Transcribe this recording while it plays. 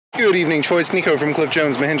Good evening, Troy. It's Nico from Cliff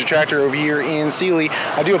Jones Mahindra Tractor over here in Sealy.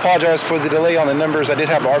 I do apologize for the delay on the numbers. I did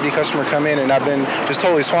have an RV customer come in and I've been just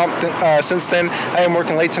totally swamped since then. I am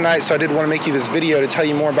working late tonight, so I did want to make you this video to tell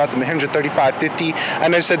you more about the Mahindra 3550. I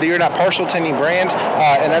know I said that you're not partial to any brand,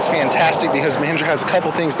 and that's fantastic because Mahindra has a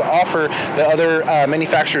couple things to offer that other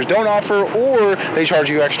manufacturers don't offer, or they charge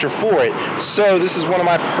you extra for it. So this is one of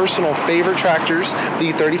my personal favorite tractors,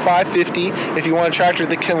 the 3550. If you want a tractor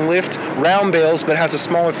that can lift round bales but has a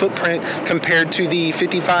smaller footprint compared to the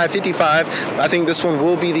 5555, I think this one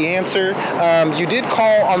will be the answer. You did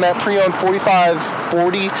call on that pre-owned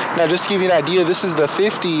 4540. Now, just to give you an idea, this is the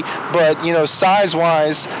 50, but you know,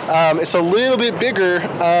 size-wise, it's a little bit bigger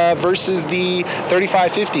versus the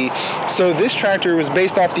 3550. So this tractor was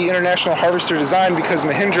based off the International Harvester design because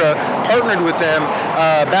Mahindra partnered with them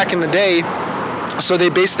back in the day. So they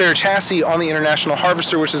based their chassis on the International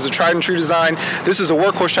Harvester, which is a tried and true design. This is a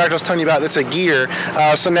workhorse tractor I was telling you about. That's a gear.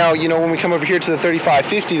 So now, you know, when we come over here to the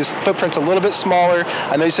 3550, this footprint's a little bit smaller.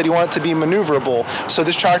 I know you said you want it to be maneuverable. So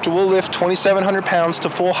this tractor will lift 2,700 pounds to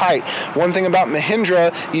full height. One thing about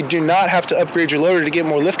Mahindra, you do not have to upgrade your loader to get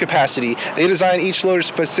more lift capacity. They design each loader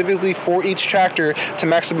specifically for each tractor to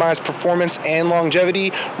maximize performance and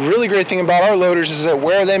longevity. Really great thing about our loaders is that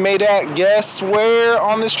where are they made at? Guess where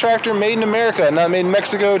on this tractor? Made in America. Not made in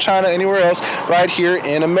Mexico, China, anywhere else, right here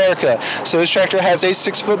in America. So this tractor has a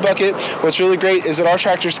 6-foot bucket. What's really great is that our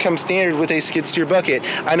tractors come standard with a skid steer bucket.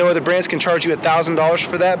 I know other brands can charge you $1,000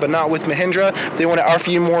 for that, but not with Mahindra. They want to offer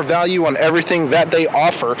you more value on everything that they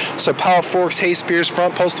offer. So pallet forks, hay spears,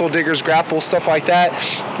 front post hole diggers, grapples, stuff like that.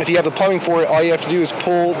 If you have the plumbing for it, all you have to do is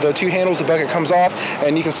pull the 2 handles, the bucket comes off,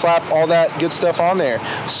 and you can slap all that good stuff on there.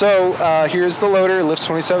 So here's the loader. It lifts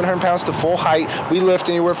 2,700 pounds to full height. We lift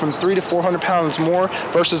anywhere from 300 to 400 pounds more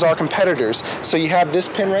versus our competitors. So you have this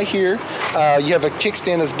pin right here. You have a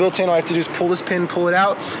kickstand that's built in. All I have to do is pull this pin, pull it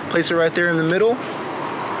out, place it right there in the middle,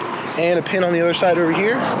 and a pin on the other side over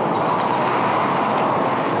here.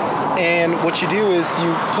 And what you do is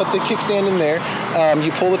you put the kickstand in there,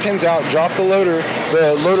 you pull the pins out, drop the loader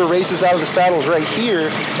raises out of the saddles right here,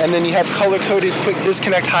 and then you have color-coded quick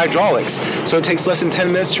disconnect hydraulics. So it takes less than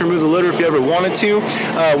 10 minutes to remove the loader if you ever wanted to.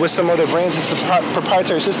 With some other brands, it's a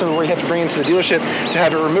proprietary system where you have to bring it to the dealership to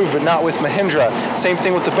have it removed, but not with Mahindra. Same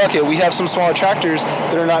thing with the bucket. We have some smaller tractors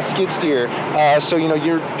that are not skid steer, so you know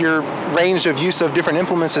your range of use of different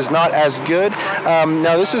implements is not as good.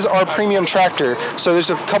 Now this is our premium tractor, so there's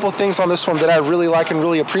a couple things on this one that I really like and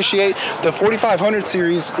really appreciate. The 4500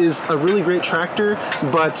 series is a really great tractor,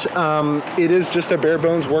 but it is just a bare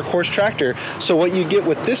bones workhorse tractor. So what you get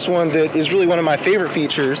with this one that is really one of my favorite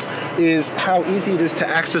features is how easy it is to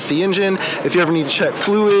access the engine. If you ever need to check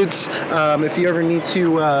fluids, if you ever need to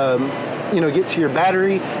you know, get to your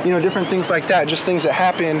battery, you know, different things like that, just things that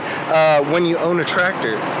happen when you own a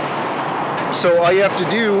tractor. So all you have to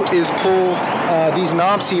do is pull these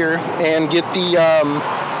knobs here and get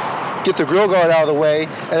the grill guard out of the way,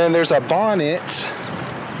 and then there's a bonnet.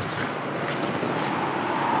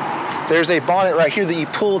 There's a bonnet right here that you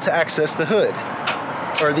pull to access the hood,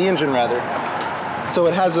 or the engine rather. So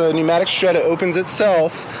it has a pneumatic strut, it opens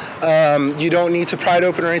itself. You don't need to pry it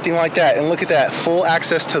open or anything like that. And look at that, full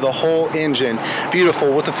access to the whole engine.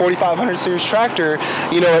 Beautiful. With the 4500 series tractor,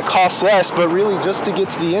 you know, it costs less, but really just to get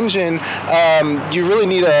to the engine, you really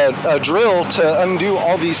need a drill to undo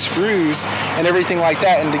all these screws and everything like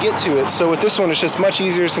that and to get to it. So with this one, it's just much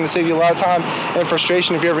easier. It's going to save you a lot of time and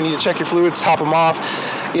frustration if you ever need to check your fluids, top them off,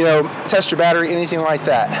 you know, test your battery, anything like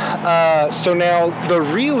that. So now the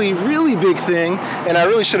really, really big thing, and I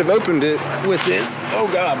really should have opened it with this. Oh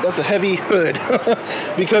God, that's a heavy hood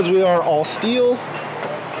because we are all steel.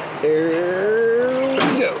 There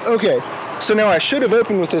we go. Okay, so now I should have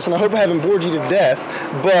opened with this, and I hope I haven't bored you to death,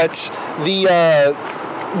 but the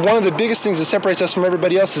one of the biggest things that separates us from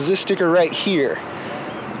everybody else is this sticker right here.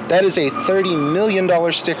 That is a $30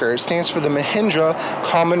 million sticker. It stands for the Mahindra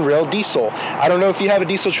Common Rail Diesel. I don't know if you have a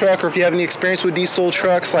diesel truck or if you have any experience with diesel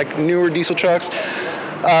trucks, like newer diesel trucks,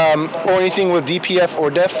 or anything with DPF or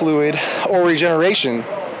DEF fluid or regeneration.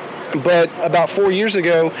 But about 4 years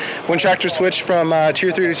ago, when tractors switched from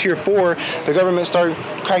Tier 3 to Tier 4, the government started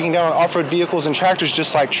cracking down on off-road vehicles and tractors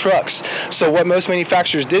just like trucks. So what most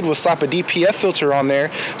manufacturers did was slap a DPF filter on there.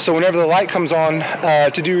 So whenever the light comes on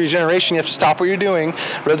to do regeneration, you have to stop what you're doing,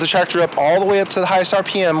 rev the tractor up all the way up to the highest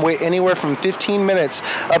RPM, wait anywhere from 15 minutes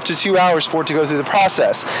up to 2 hours for it to go through the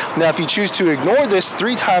process. Now, if you choose to ignore this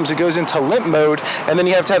 3 times, it goes into limp mode, and then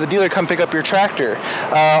you have to have the dealer come pick up your tractor.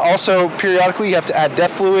 Also, periodically, you have to add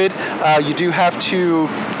DEF fluid. You do have to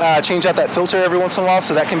change out that filter every once in a while,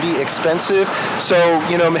 so that can be expensive. So,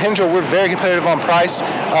 you know, Mahindra, we're very competitive on price.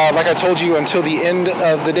 Like I told you, until the end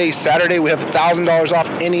of the day Saturday, we have $1,000 off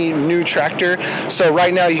any new tractor. So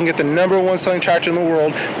right now you can get the #1 selling tractor in the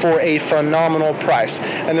world for a phenomenal price.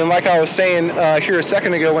 And then, like I was saying here a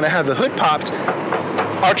second ago when I had the hood popped,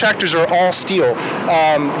 our tractors are all steel.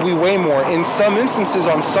 We weigh more. In some instances,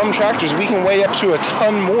 on some tractors, we can weigh up to a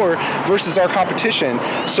ton more versus our competition.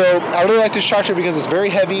 So I really like this tractor because it's very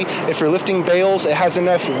heavy. If you're lifting bales, it has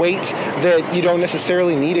enough weight that you don't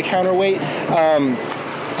necessarily need a counterweight.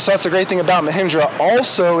 So that's the great thing about Mahindra.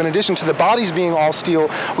 Also, in addition to the bodies being all steel,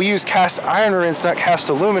 we use cast iron rims, not cast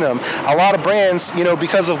aluminum. A lot of brands, you know,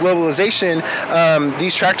 because of globalization,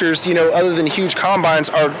 these tractors, you know, other than huge combines,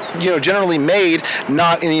 are, you know, generally made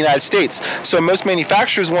not in the United States. So most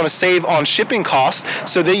manufacturers want to save on shipping costs,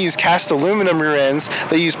 so they use cast aluminum rear ends,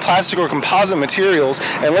 they use plastic or composite materials,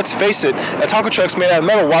 and let's face it, a Tonka truck's made out of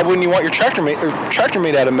metal. Why wouldn't you want your tractor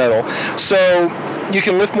made out of metal? So you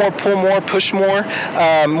can lift more, pull more, push more,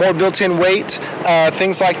 more built-in weight,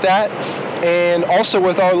 things like that. And also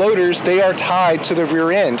with our loaders, they are tied to the rear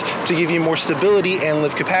end to give you more stability and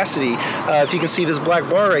lift capacity. If you can see this black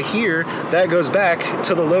bar right here, that goes back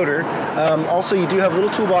to the loader. Also, you do have a little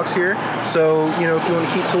toolbox here, so you know, if you want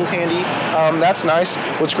to keep tools handy, that's nice.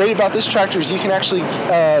 What's great about this tractor is you can actually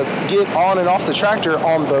get on and off the tractor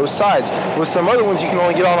on both sides. With some other ones, you can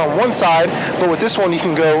only get on one side, but with this one, you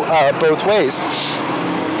can go both ways.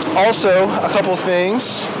 Also, a couple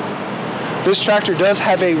things. This tractor does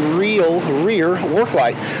have a real rear work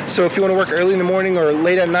light. So if you want to work early in the morning or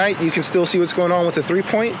late at night, you can still see what's going on with the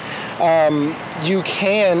 3-point. You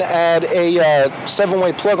can add a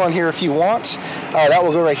 7-way plug on here if you want. That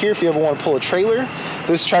will go right here if you ever want to pull a trailer.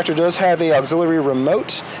 This tractor does have a auxiliary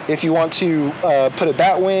remote. If you want to put a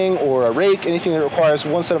bat wing or a rake, anything that requires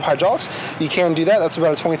one set of hydraulics, you can do that. That's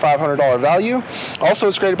about a $2,500 value. Also,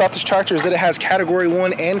 what's great about this tractor is that it has Category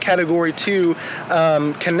 1 and Category 2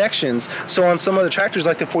 connections. So on some other tractors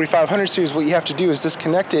like the 4500 series, what you have to do is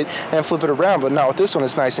disconnect it and flip it around, but not with this one.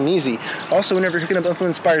 It's nice and easy. Also, whenever you're hooking up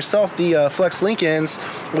implements by yourself, the flex link ends,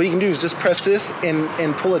 what you can do is just press this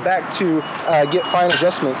and pull it back to get fine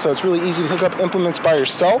adjustments. So it's really easy to hook up implements by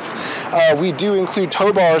yourself. We do include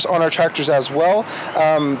tow bars on our tractors as well.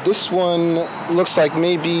 This one looks like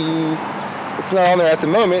maybe it's not on there at the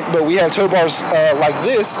moment, but we have tow bars like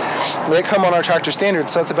this that come on our tractor standard,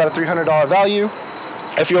 so that's about a $300 value.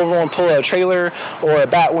 If you ever want to pull a trailer or a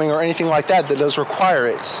bat wing or anything like that, that does require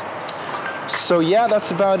it. So yeah,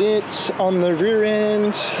 that's about it on the rear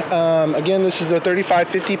end. Again, this is the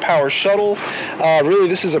 3550 Power Shuttle. Really,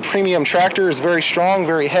 this is a premium tractor. It's very strong,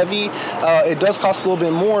 very heavy. It does cost a little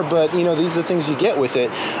bit more, but you know, these are the things you get with it.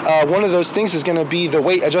 One of those things is going to be the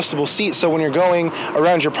weight adjustable seat. So when you're going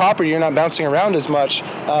around your property, you're not bouncing around as much.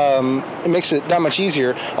 It makes it that much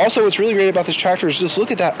easier. Also, what's really great about this tractor is just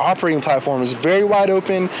look at that operating platform. It's very wide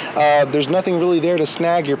open. There's nothing really there to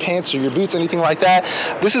snag your pants or your boots, anything like that.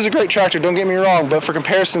 This is a great tractor. Don't get me wrong, but for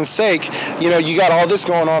comparison's sake, you know, you got all this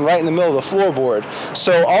going on right in the middle of the floorboard.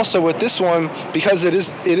 So also with this one, because it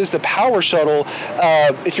is the Power Shuttle,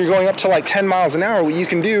 if you're going up to like 10 miles an hour, what you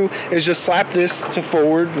can do is just slap this to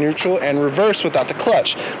forward, neutral, and reverse without the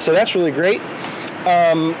clutch. So that's really great.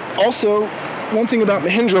 Also, one thing about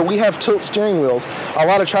Mahindra, we have tilt steering wheels. A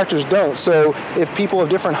lot of tractors don't. So if people of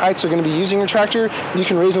different heights are going to be using your tractor, you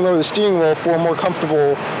can raise and lower the steering wheel for a more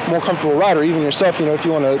comfortable ride, or even yourself, you know, if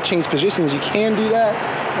you want to change positions, you can do that.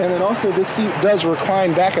 And then also this seat does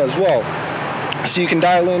recline back as well. So you can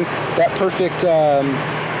dial in that perfect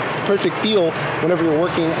feel whenever you're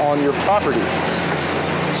working on your property.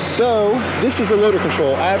 So this is a loader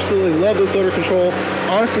control. I absolutely love this loader control.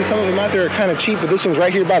 Honestly, some of them out there are kind of cheap, but this one's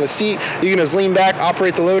right here by the seat. You can just lean back,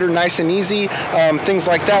 operate the loader nice and easy, things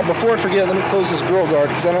like that. Before I forget, let me close this grill guard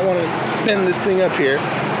because I don't want to bend this thing up here.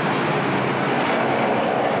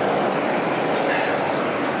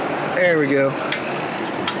 There we go.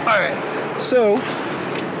 All right, so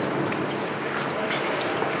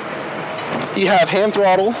you have hand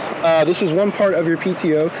throttle. This is one part of your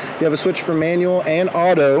PTO. You have a switch for manual and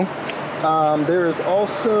auto. There is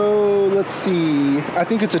also, let's see, I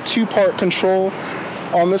think it's a 2-part control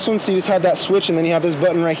on this one. So you just have that switch, and then you have this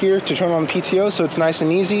button right here to turn on the PTO, so it's nice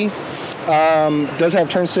and easy. Does have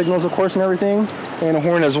turn signals, of course, and everything, and a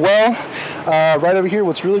horn as well. Right over here,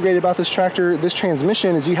 what's really great about this tractor, this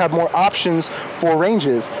transmission, is you have more options for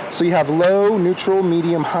ranges. So you have low, neutral,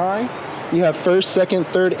 medium, high. You have first, second,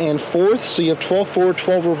 third, and fourth. So you have 12 forward,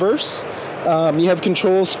 12 reverse. You have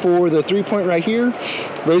controls for the 3-point right here,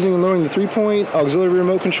 raising and lowering the 3-point, auxiliary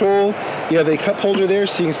remote control. You have a cup holder there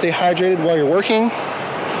so you can stay hydrated while you're working.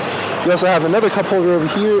 You also have another cup holder over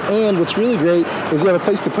here, and what's really great is you have a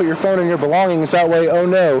place to put your phone and your belongings. That way, oh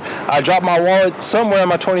no, I dropped my wallet somewhere on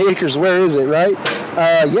my 20 acres. Where is it, right?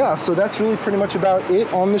 Yeah, so that's really pretty much about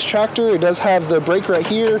it on this tractor. It does have the brake right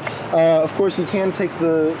here. Of course, you can take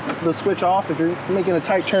the switch off. If you're making a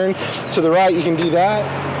tight turn to the right, you can do that.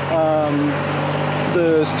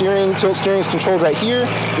 The tilt steering is controlled right here.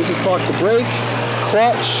 This is called the brake,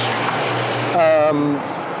 clutch.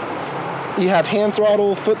 You have hand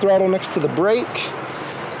throttle, foot throttle next to the brake.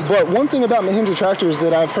 But one thing about Mahindra tractors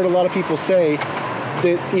that I've heard a lot of people say,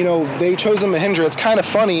 that, you know, they chose a Mahindra. It's kind of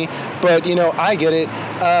funny, but, you know, I get it.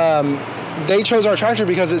 They chose our tractor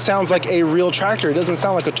because it sounds like a real tractor. It doesn't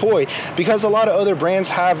sound like a toy, because a lot of other brands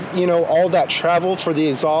have, you know, all that travel for the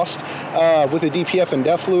exhaust with the DPF and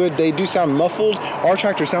DEF fluid. They do sound muffled. Our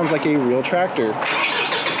tractor sounds like a real tractor.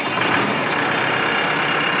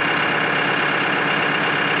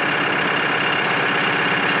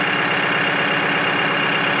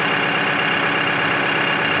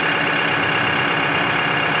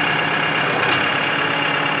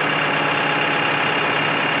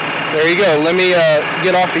 There you go. Let me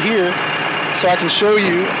get off of here so I can show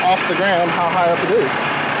you off the ground how high up it is.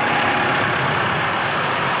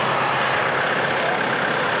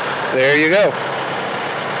 There you go.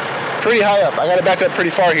 Pretty high up. I got to back up pretty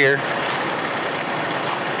far here.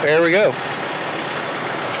 There we go.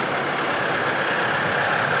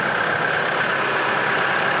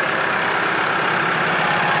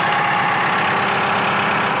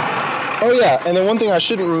 Oh yeah, and then one thing I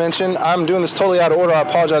shouldn't mention, I'm doing this totally out of order, I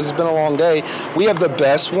apologize, it's been a long day. We have the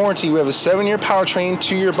best warranty. We have a 7-year powertrain,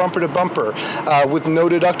 2-year bumper to bumper with no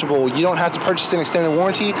deductible. You don't have to purchase an extended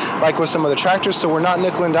warranty like with some of the tractors, so we're not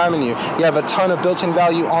nickel and diming you. You have a ton of built-in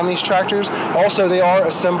value on these tractors. Also, they are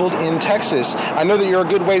assembled in Texas. I know that you're a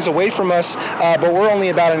good ways away from us, but we're only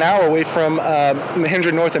about an hour away from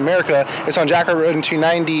Mahindra North America. It's on Jack Road and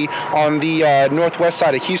 290 on the northwest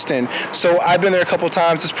side of Houston. So I've been there a couple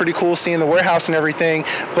times. It's pretty cool seeing the warehouse and everything,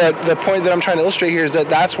 but the point that I'm trying to illustrate here is that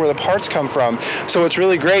that's where the parts come from. So what's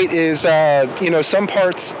really great is, you know, some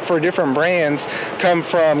parts for different brands come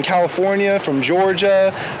from California, from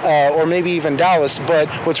Georgia, or maybe even Dallas. But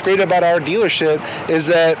what's great about our dealership is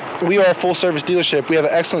that we are a full service dealership. We have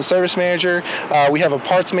an excellent service manager, we have a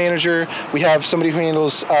parts manager, we have somebody who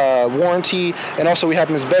handles warranty, and also we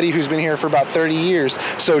have Ms. Betty, who's been here for about 30 years.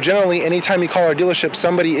 So generally, anytime you call our dealership,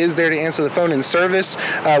 somebody is there to answer the phone in service.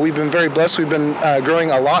 We've been very blessed. We've been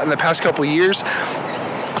growing a lot in the past couple years.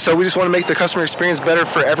 So we just want to make the customer experience better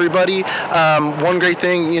for everybody. One great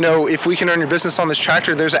thing, you know, if we can earn your business on this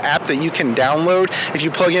tractor, there's an app that you can download. If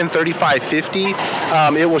you plug in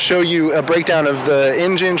 3550, it will show you a breakdown of the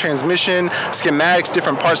engine, transmission, schematics,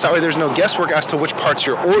 different parts. That way there's no guesswork as to which parts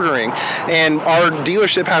you're ordering. And our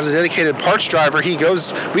dealership has a dedicated parts driver. We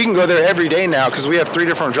can go there every day now because we have 3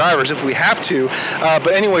 different drivers if we have to.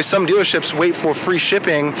 But anyway, some dealerships wait for free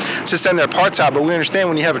shipping to send their parts out. But we understand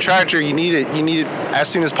when you have a tractor, you need it as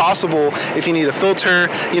soon as possible. If you need a filter,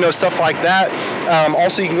 you know, stuff like that.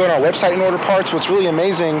 Also, you can go to our website and order parts. What's really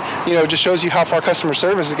amazing, you know, just shows you how far customer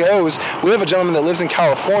service goes. We have a gentleman that lives in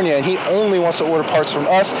California, and he only wants to order parts from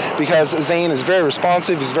us because Zane is very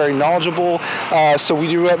responsive, he's very knowledgeable. So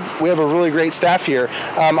we have a really great staff here.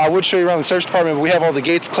 I would show you around the service department, but we have all the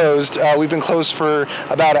gates closed. We've been closed for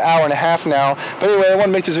about an hour and a half now. But anyway, I want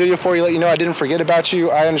to make this video for you, let you know I didn't forget about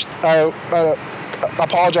you. I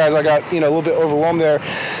apologize, I got, you know, a little bit overwhelmed there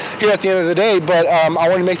here at the end of the day, but I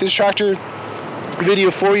want to make this tractor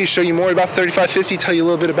video for you, show you more about 3550, tell you a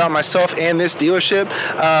little bit about myself and this dealership.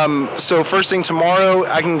 So first thing tomorrow,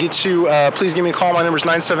 I can get you, please give me a call. My number is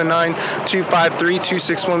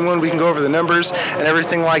 979-253-2611. We can go over the numbers and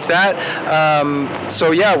everything like that.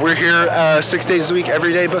 So yeah, we're here 6 days a week,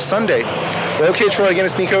 every day but Sunday. Well, okay, Troy, again,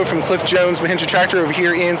 it's Nico from Cliff Jones Mahindra Tractor over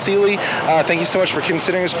here in Sealy. Thank you so much for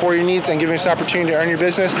considering us for your needs and giving us the opportunity to earn your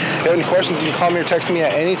business. If you have any questions, you can call me or text me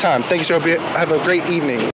at any time. Thank you, sir. Have a great evening.